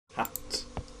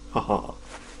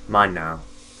Mine now.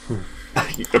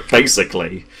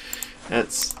 Basically.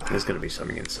 There's going to be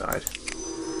something inside.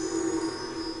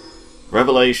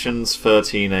 Revelations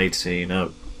 13:18.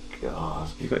 Oh, God.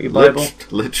 You got your Bible?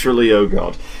 Literally, oh,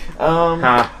 God.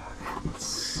 Let's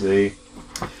see.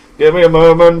 Give me a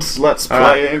moment. Let's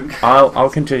play. Right. I'll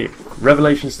continue.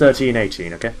 Revelations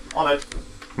 13:18, okay? On it.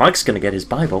 Mike's going to get his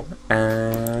Bible,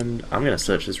 and I'm going to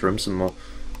search this room some more.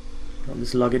 Got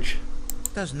this luggage.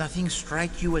 Does nothing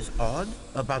strike you as odd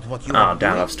about what you Oh, are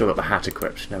damn, doing? I've still got the hat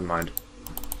equipped. Never mind.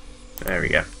 There we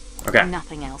go. Okay.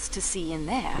 Nothing else to see in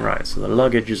there. Right, so the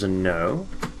luggage is a no.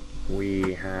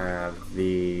 We have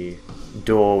the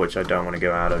door, which I don't want to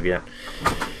go out of yet.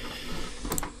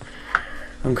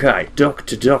 Okay,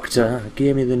 doctor,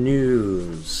 give me the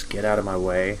news. Get out of my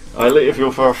way. I leave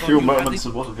you for a few moments,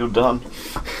 and what have you done?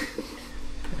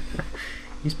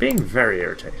 He's being very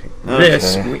irritating.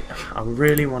 Okay. I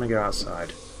really want to go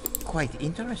outside. Quite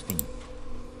interesting.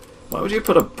 Why would you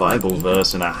put a Bible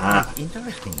verse in a hat? Quite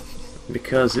interesting.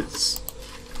 Because it's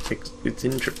a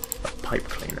pipe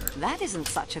cleaner. That isn't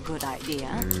such a good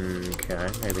idea. Okay,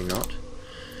 maybe not.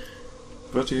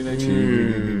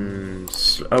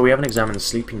 13:18. Oh, we haven't examined the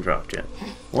sleeping draught yet.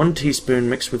 1 teaspoon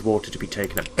mixed with water to be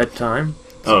taken at bedtime.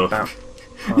 Oh.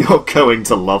 You're going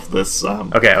to love this,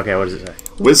 Sam. Okay, what does it say?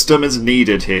 Wisdom is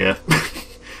needed here.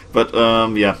 But,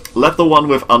 yeah. Let the one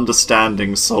with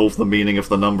understanding solve the meaning of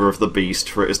the number of the beast,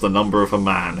 for it is the number of a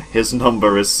man. His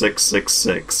number is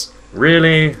 666.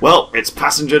 Really? Well, it's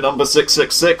passenger number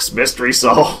 666. Mystery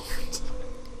solved.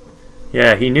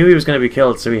 Yeah, he knew he was going to be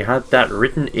killed, so he had that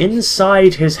written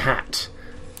inside his hat.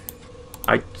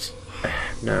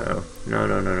 No.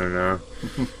 Alright,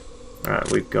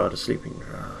 we've got a sleeping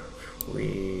draught. I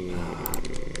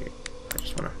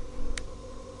just want to...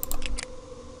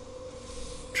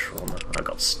 Trauma. I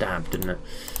got stabbed, didn't it?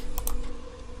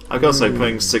 I've got to say,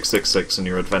 playing 666 in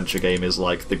your adventure game is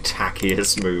like the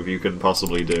tackiest move you can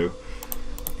possibly do.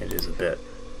 It is a bit.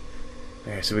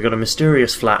 Okay, so we got a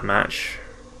mysterious flat match.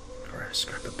 Or a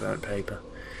scrap of burnt paper.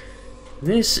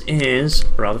 This is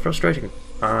rather frustrating.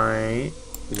 I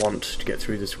want to get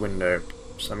through this window,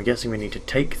 so I'm guessing we need to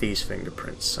take these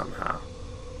fingerprints somehow.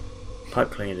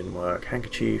 Pipe cleaner didn't work.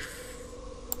 Handkerchief.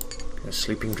 A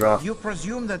sleeping draught. You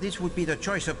presume that this would be the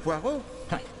choice of Poirot?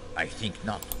 I think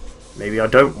not. Maybe I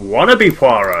don't want to be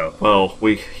Poirot. Well,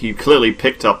 he clearly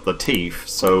picked up the teeth,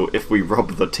 so if we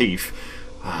rob the teeth...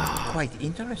 Quite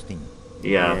interesting.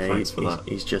 Yeah, thanks for that.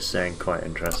 He's just saying quite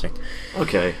interesting.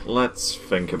 Okay, let's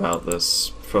think about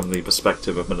this from the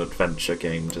perspective of an adventure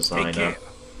game designer. Take care.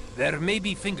 There may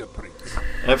be fingerprints.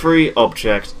 Every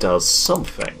object does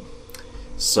something.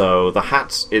 So the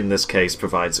hat, in this case,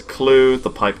 provides a clue. The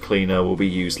pipe cleaner will be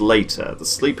used later. The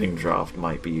sleeping draught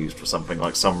might be used for something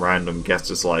like some random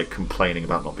guest is like complaining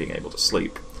about not being able to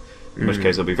sleep. In which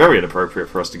case it'll be very inappropriate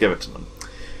for us to give it to them.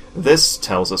 This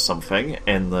tells us something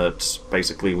in that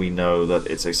basically we know that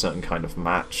it's a certain kind of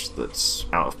match that's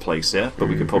out of place here, but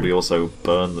we could probably also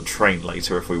burn the train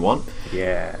later if we want.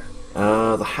 Yeah.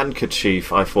 The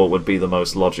handkerchief I thought would be the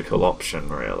most logical option,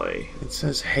 really. It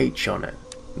says H on it.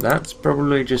 That's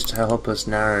probably just to help us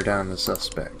narrow down the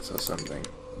suspects or something.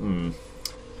 I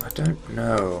don't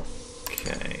know.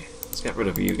 Okay, let's get rid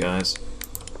of you guys.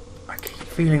 I keep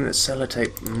feeling that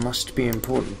sellotape must be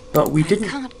important, but we I didn't.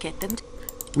 can't get them.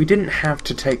 We didn't have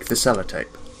to take the sellotape.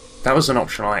 That was an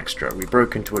optional extra. We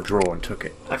broke into a drawer and took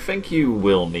it. I think you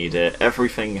will need it.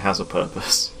 Everything has a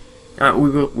purpose.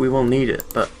 We will need it,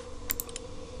 but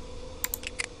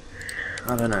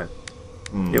I don't know.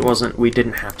 It wasn't. We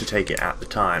didn't have to take it at the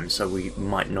time, so we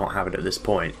might not have it at this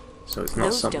point. So it's not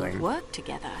Those something. don't work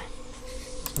together.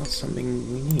 It's not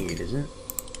something we need, is it?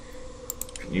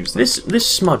 Use This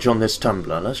smudge on this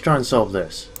tumbler. Let's try and solve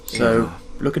this. So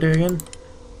look at it again.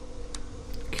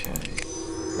 Okay.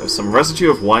 There's some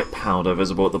residue of white powder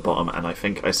visible at the bottom, and I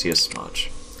think I see a smudge.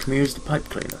 Can we use the pipe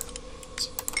cleaner?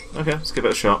 Okay, let's give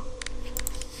it a shot.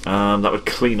 That would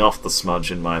clean off the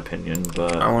smudge, in my opinion,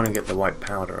 but I want to get the white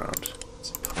powder out.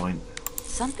 that's a point.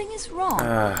 Something is wrong.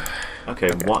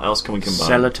 Okay, what else can we combine?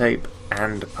 Sellotape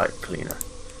and a pipe cleaner.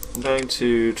 I'm going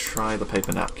to try the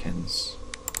paper napkins.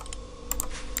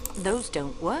 Those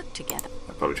don't work together.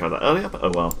 I probably tried that earlier, but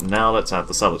oh well. Now let's add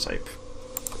the sellotape.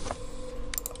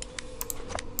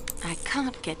 I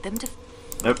can't get them to...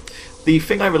 Nope. The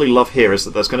thing I really love here is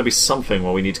that there's going to be something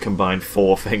where we need to combine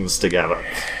 4 things together.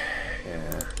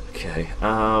 Yeah. Okay,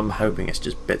 I'm hoping it's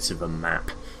just bits of a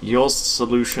map. your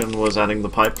solution was adding the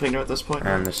pipe cleaner at this point?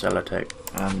 And the sellotape.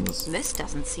 And... This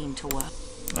doesn't seem to work.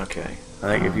 Okay. I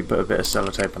think if you put a bit of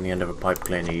sellotape on the end of a pipe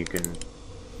cleaner, you can...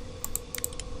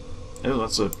 Oh,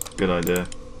 that's a good idea.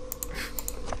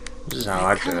 This is how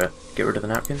I'd do it. Get rid of the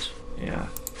napkins. Yeah.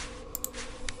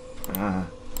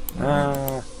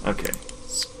 Okay,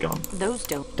 it's gone. Those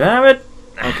don't. Damn it!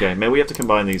 Okay, maybe we have to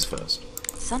combine these first.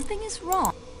 Something is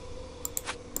wrong.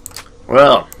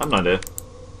 Well, I have no idea.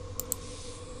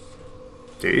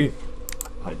 do you?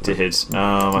 I did.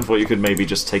 I thought you could maybe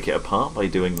just take it apart by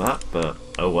doing that, but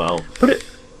oh well. Put it...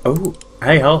 Oh,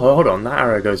 hey, hold on. That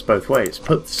arrow goes both ways.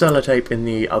 Put the sellotape in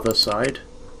the other side.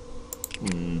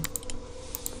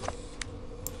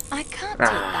 I can't take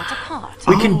that apart.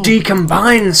 We can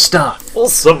decombine stuff!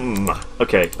 Awesome!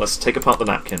 Okay, let's take apart the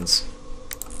napkins.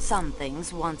 Some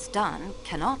things, once done,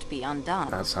 cannot be undone.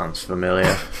 That sounds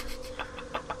familiar.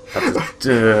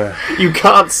 You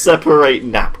can't separate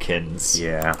napkins.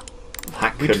 Yeah.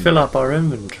 That We'd could... fill up our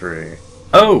inventory.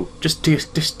 Oh! Just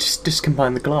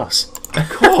discombine the glass. Of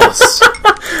course!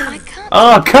 I can't.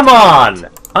 Oh, come on!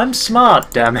 I'm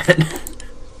smart, damn it.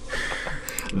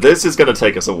 This is going to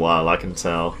take us a while, I can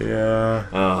tell. Yeah.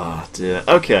 Oh dear.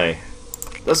 Okay.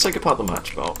 Let's take apart the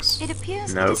matchbox. It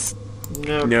appears. Nope.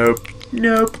 Nope. Nope.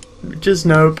 Nope. Just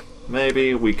nope.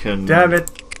 Maybe we can... Damn it.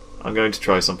 I'm going to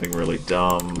try something really We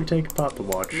dumb. take apart the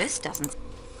watch. This doesn't.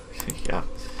 Yeah.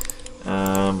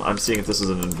 I'm seeing if this is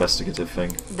an investigative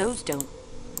thing. Those don't.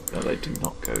 No, they do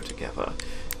not go together.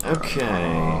 Okay.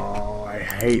 Oh, I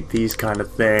hate these kind of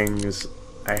things.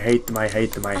 I hate them, I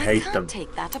hate them, I hate can't them.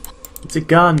 take that apart. It's a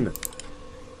gun!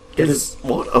 Get Is... it.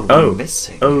 What are Oh. we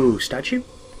missing? Oh, statue?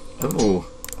 Oh.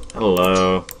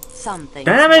 Hello. Some things,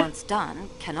 Damn it! once done,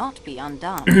 cannot be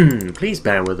undone. Please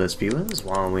bear with us, viewers,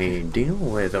 while we deal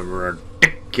with a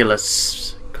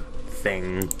ridiculous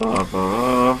thing.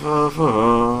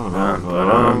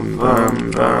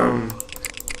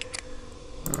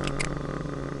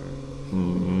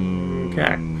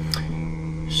 Okay.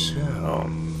 So,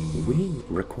 we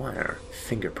require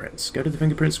fingerprints. Go to the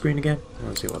fingerprint screen again.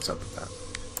 Let's see what's up with that.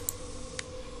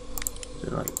 Is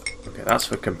it like, okay, that's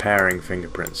for comparing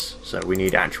fingerprints. So we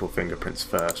need actual fingerprints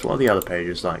first. What are the other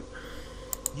pages like?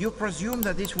 You presume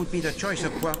that this would be the choice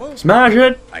of Poirot? Smash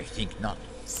it! I think not.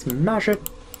 Smash it!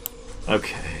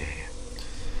 Okay.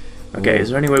 Okay, is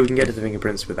there any way we can get to the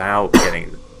fingerprints without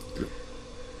getting...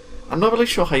 I'm not really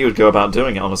sure how you would go about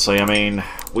doing it, honestly. I mean,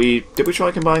 did we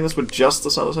try combining this with just the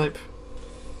sellotape?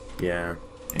 Yeah.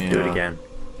 Yeah. Do it again.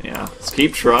 Yeah. Let's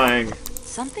keep trying.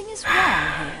 Something is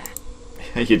wrong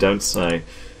here. You don't say.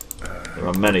 There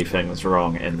are many things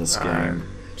wrong in this game. I'm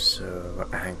so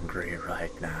angry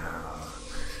right now.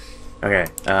 Okay,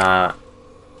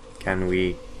 can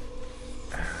we...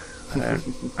 I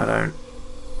don't...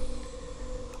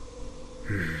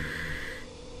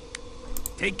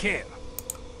 Take care.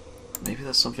 Maybe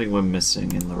there's something we're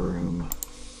missing in the room.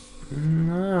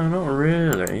 No, not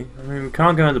really. I mean, we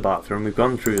can't go in the bathroom, we've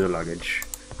gone through the luggage.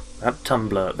 That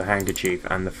tumbler, the handkerchief,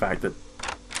 and the fact that...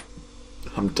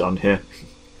 I'm done here.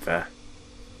 Fair.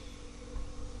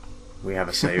 We have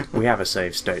a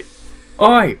save state.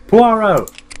 Oi! Poirot!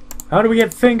 How do we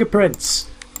get fingerprints?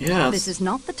 Yes. This is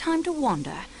not the time to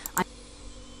wander.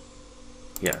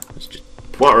 Yeah, it's just...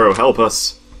 Poirot, help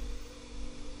us.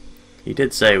 He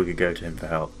did say we could go to him for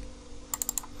help.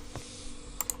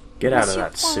 Get out of Monsieur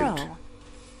that suit. Poirot.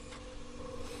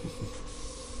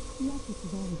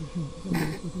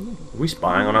 Are we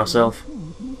spying on ourselves?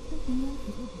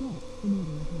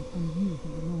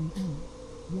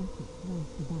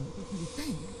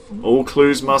 All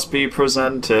clues must be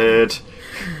presented.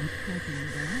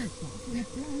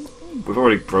 We've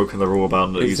already broken the rule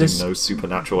about using no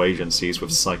supernatural agencies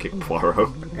with psychic Poirot.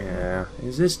 Yeah.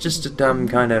 Is this just a dumb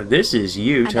kind of... This is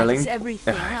you And telling... that is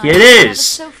everything I've It discovered is!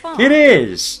 so far. It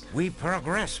is! We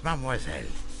progress, mademoiselle.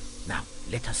 Now,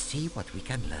 let us see what we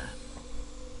can learn.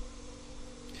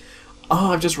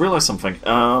 Oh, I've just realised something.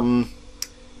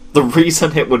 The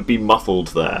reason it would be muffled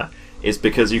there is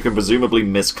because you can presumably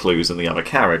miss clues in the other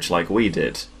carriage, like we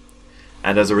did.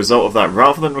 And as a result of that,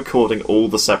 rather than recording all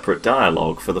the separate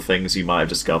dialogue for the things you might have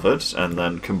discovered, and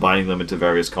then combining them into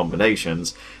various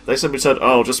combinations, they simply said,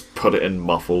 oh, just put it in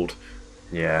muffled.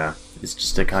 Yeah. It's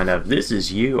just a kind of... This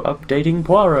is you updating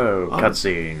Poirot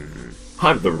cutscene.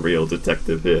 I'm the real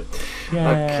detective here. Yeah,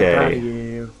 Okay. proud of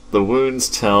you. The wounds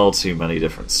tell too many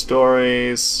different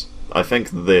stories. I think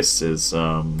this is,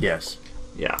 Yes.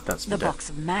 yeah. That's The the box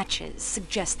of matches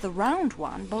suggests the round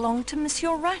one belonged to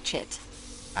Monsieur Ratchet.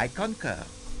 I concur.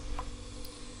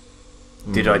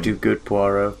 Did I do good,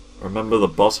 Poirot? Remember the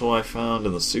bottle I found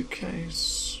in the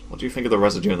suitcase? What do you think of the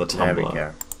residue in the There we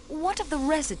tumbler? go. What of the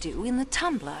residue in the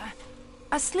tumbler?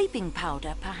 A sleeping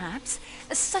powder, perhaps,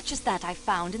 such as that I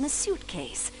found in the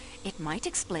suitcase. It might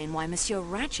explain why Monsieur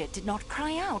Ratchet did not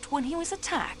cry out when he was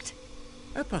attacked.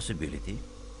 A possibility.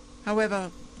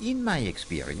 However, In my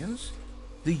experience,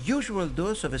 the usual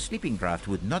dose of a sleeping draught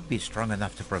would not be strong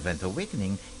enough to prevent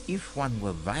awakening if one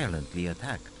were violently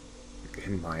attacked.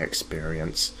 In my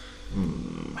experience.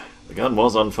 The gun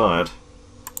was unfired.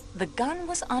 The gun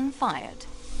was unfired.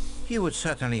 He would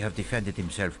certainly have defended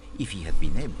himself if he had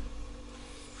been able.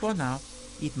 For now,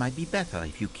 it might be better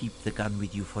if you keep the gun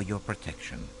with you for your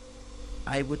protection.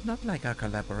 I would not like our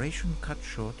collaboration cut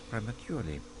short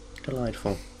prematurely.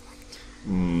 Delightful.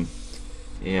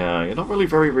 Yeah, you're not really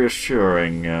very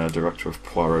reassuring, Director of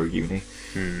Poirot Uni.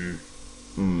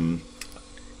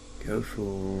 Go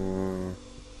for...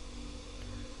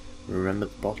 Remember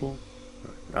the bottle?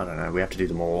 I don't know, we have to do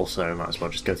them all, so might as well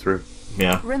just go through.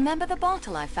 Yeah. Remember the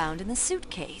bottle I found in the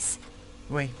suitcase?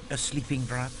 Wait, a sleeping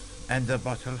draught and the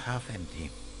bottle half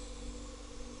empty.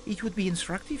 It would be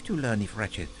instructive to learn if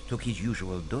Ratchet took his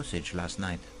usual dosage last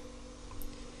night.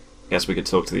 Guess we could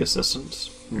talk to the assistant.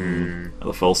 Are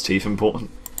the false teeth important?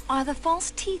 Are the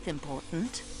false teeth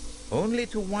important? Only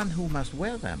to one who must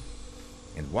wear them.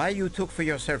 And why you took for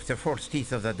yourself the false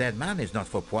teeth of the dead man is not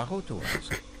for Poirot to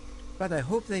ask. But I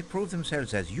hope they prove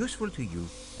themselves as useful to you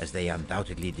as they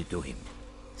undoubtedly did to him.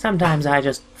 Sometimes I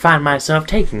just find myself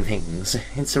taking things.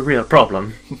 It's a real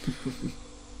problem.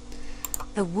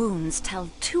 The wounds tell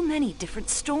too many different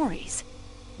stories.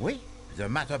 Wait, the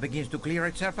matter begins to clear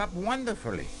itself up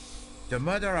wonderfully. The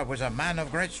murderer was a man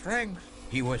of great strength.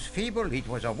 He was feeble, it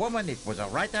was a woman, it was a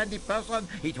right-handed person,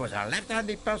 it was a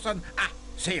left-handed person. Ah,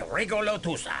 c'est rigolo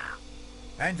tout ça.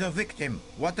 And the victim,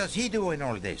 what does he do in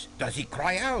all this? Does he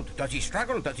cry out? Does he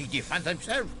struggle? Does he defend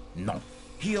himself? No.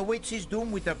 He awaits his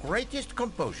doom with the greatest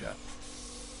composure.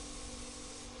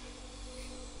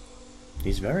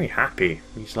 He's very happy.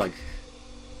 He's like,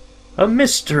 a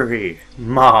mystery!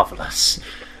 Marvellous!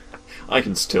 I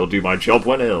can still do my job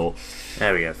when ill.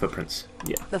 There we go, footprints.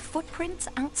 Yeah. The footprints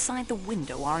outside the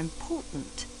window are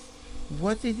important.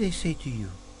 What did they say to you?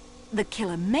 The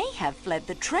killer may have fled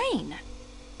the train.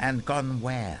 And gone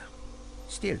where?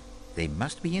 Still, they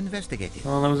must be investigated.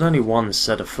 Well, there was only one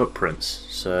set of footprints,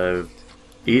 so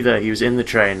either he was in the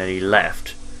train and he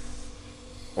left,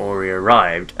 or he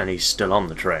arrived and he's still on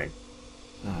the train.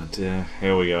 Oh dear,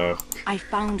 here we go. I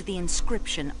found the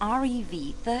inscription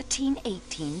REV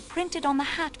 1318 printed on the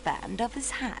hat band of his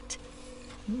hat.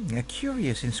 A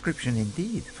curious inscription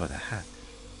indeed for the hat.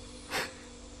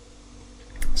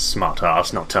 Smart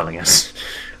ass not telling us.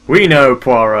 We know,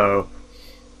 Poirot!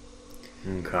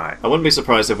 Okay. I wouldn't be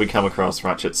surprised if we come across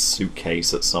Ratchet's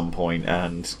suitcase at some point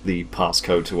and the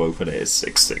passcode to open it is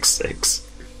 666.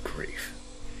 Grief.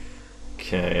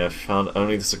 Okay, I found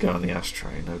only the cigar in the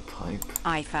ashtray, no pipe.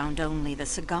 I found only the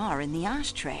cigar in the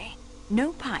ashtray.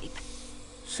 No pipe.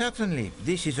 Certainly,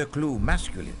 this is a clue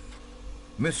masculine.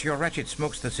 Monsieur Ratchet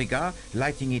smokes the cigar,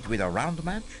 lighting it with a round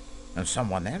match, and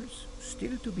someone else,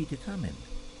 still to be determined,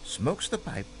 smokes the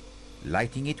pipe,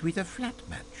 lighting it with a flat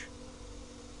match.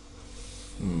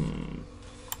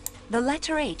 The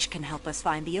letter H can help us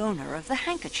find the owner of the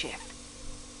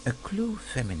handkerchief. A clue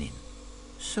feminine,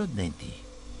 so dainty,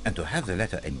 and to have the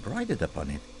letter embroidered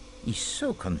upon it is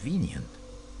so convenient.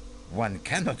 One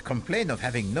cannot complain of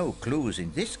having no clues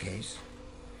in this case.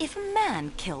 If a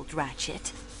man killed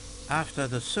Ratchet, After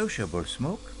the sociable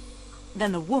smoke,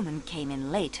 then the woman came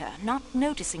in later, not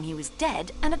noticing he was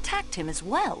dead, and attacked him as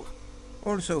well.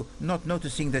 also not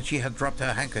noticing that she had dropped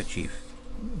her handkerchief.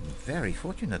 Very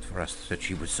fortunate for us that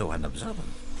she was so unobservant.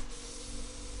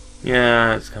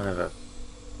 Yeah, it's kind of a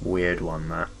weird one,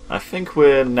 that. I think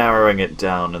we're narrowing it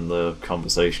down in the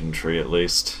conversation tree at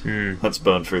least. Let's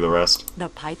burn through the rest. The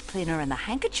pipe cleaner and the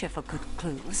handkerchief are good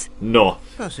clues. No.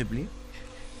 Possibly.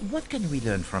 What can we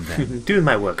learn from them? Do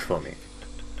my work for me.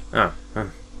 Oh, I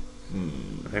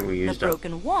think we The used up.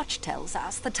 broken watch tells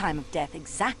us the time of death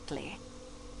exactly.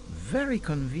 Very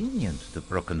convenient, the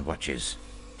broken watches.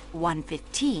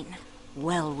 1:15,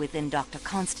 well within Dr.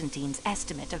 Constantine's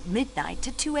estimate of midnight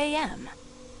to 2 a.m.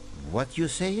 What you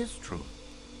say is true.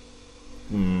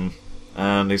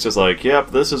 And he's just like,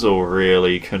 yep, this is all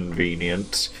really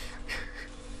convenient.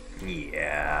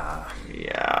 Yeah.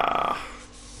 Yeah.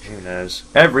 Who knows?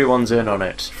 Everyone's in on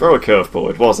it. Throw a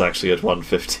curveball, it was actually at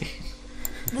 1:15.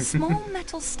 The small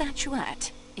metal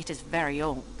statuette, it is very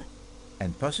old.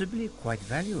 And possibly quite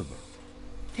valuable.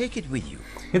 Take it with you.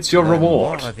 It's your Learn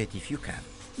reward. more of it if you can.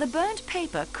 The burnt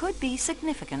paper could be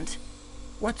significant.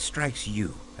 What strikes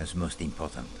you as most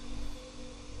important?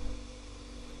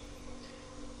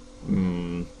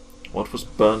 What was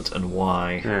burnt and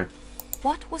why? Yeah.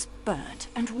 What was burnt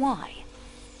and why?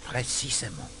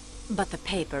 Précisément. But the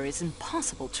paper is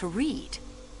impossible to read.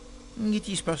 It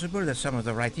is possible that some of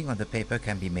the writing on the paper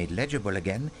can be made legible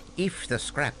again if the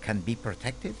scrap can be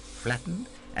protected, flattened,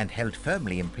 and held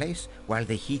firmly in place while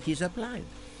the heat is applied.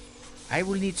 I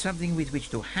will need something with which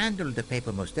to handle the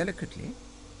paper most delicately,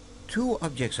 2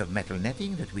 objects of metal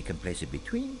netting that we can place it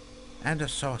between, and a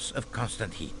source of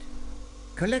constant heat.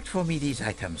 Collect for me these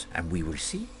items, and we will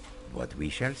see what we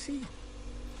shall see.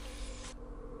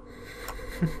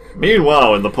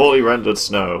 Meanwhile, in the poorly rendered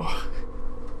snow.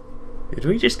 Did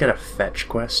we just get a fetch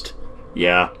quest?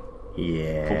 Yeah.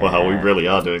 Yeah. Well, we really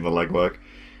are doing the legwork.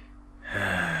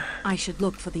 I should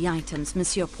look for the items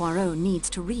Monsieur Poirot needs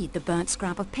to read the burnt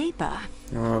scrap of paper.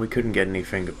 Oh, we couldn't get any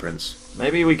fingerprints.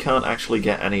 Maybe we can't actually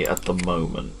get any at the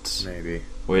moment. Maybe.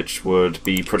 Which would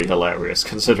be pretty hilarious,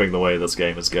 considering the way this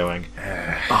game is going.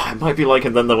 It might be like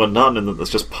And Then There Were None, and that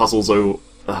there's just puzzles all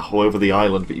over the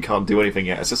island, but you can't do anything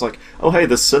yet. It's just like, oh hey,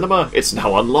 there's cinema, it's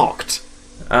now unlocked.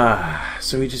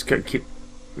 So we just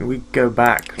we go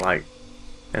back, like,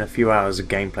 in a few hours of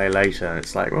gameplay later, and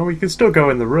it's like, well, we can still go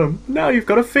in the room. Now you've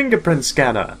got a fingerprint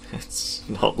scanner. It's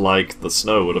not like the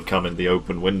snow would have come in the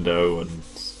open window and...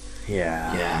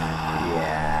 Yeah.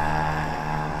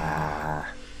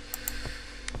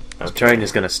 The train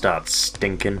is going to start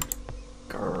stinking.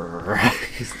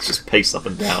 Just pace up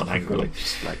and down angrily.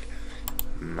 Just like,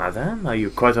 Madame, are you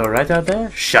quite alright out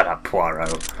there? Shut up,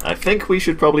 Poirot. I think we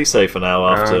should probably say for now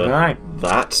after Alright.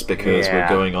 that, because we're Yeah.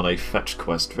 going on a fetch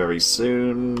quest very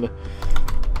soon.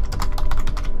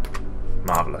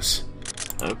 Marvellous.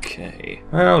 Okay.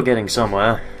 Well, getting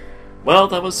somewhere. Well,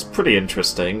 that was pretty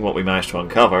interesting, what we managed to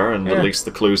uncover, and Yeah. at least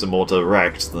the clues are more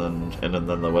direct than And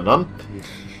Then There Were None.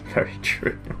 Very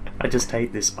true. I just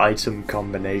hate this item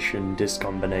combination,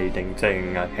 discombinating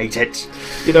thing. I hate it.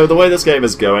 You know, the way this game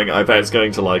is going, I bet it's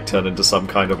going to, like, turn into some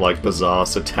kind of, like, bizarre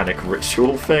satanic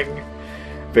ritual thing.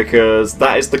 Because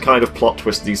that is the kind of plot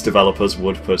twist these developers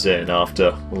would put in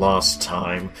after last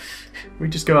time. We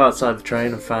just go outside the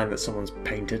train and find that someone's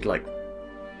painted, like,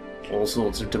 all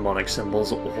sorts of demonic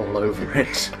symbols all over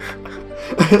it.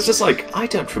 It's just like, I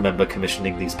don't remember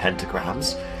commissioning these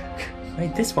pentagrams.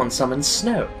 Wait, this one summons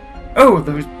snow. Oh,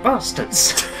 those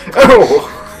bastards! Oh!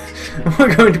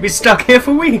 We're going to be stuck here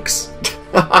for weeks!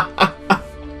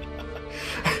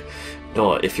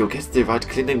 No, if you get the right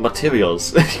cleaning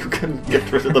materials, you can get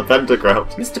rid of the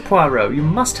pentagrams. Mr. Poirot, you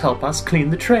must help us clean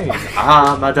the train.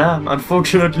 Ah, madame,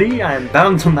 unfortunately, I am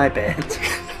bound to my bed.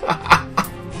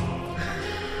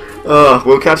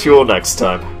 We'll catch you all next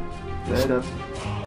time. Later.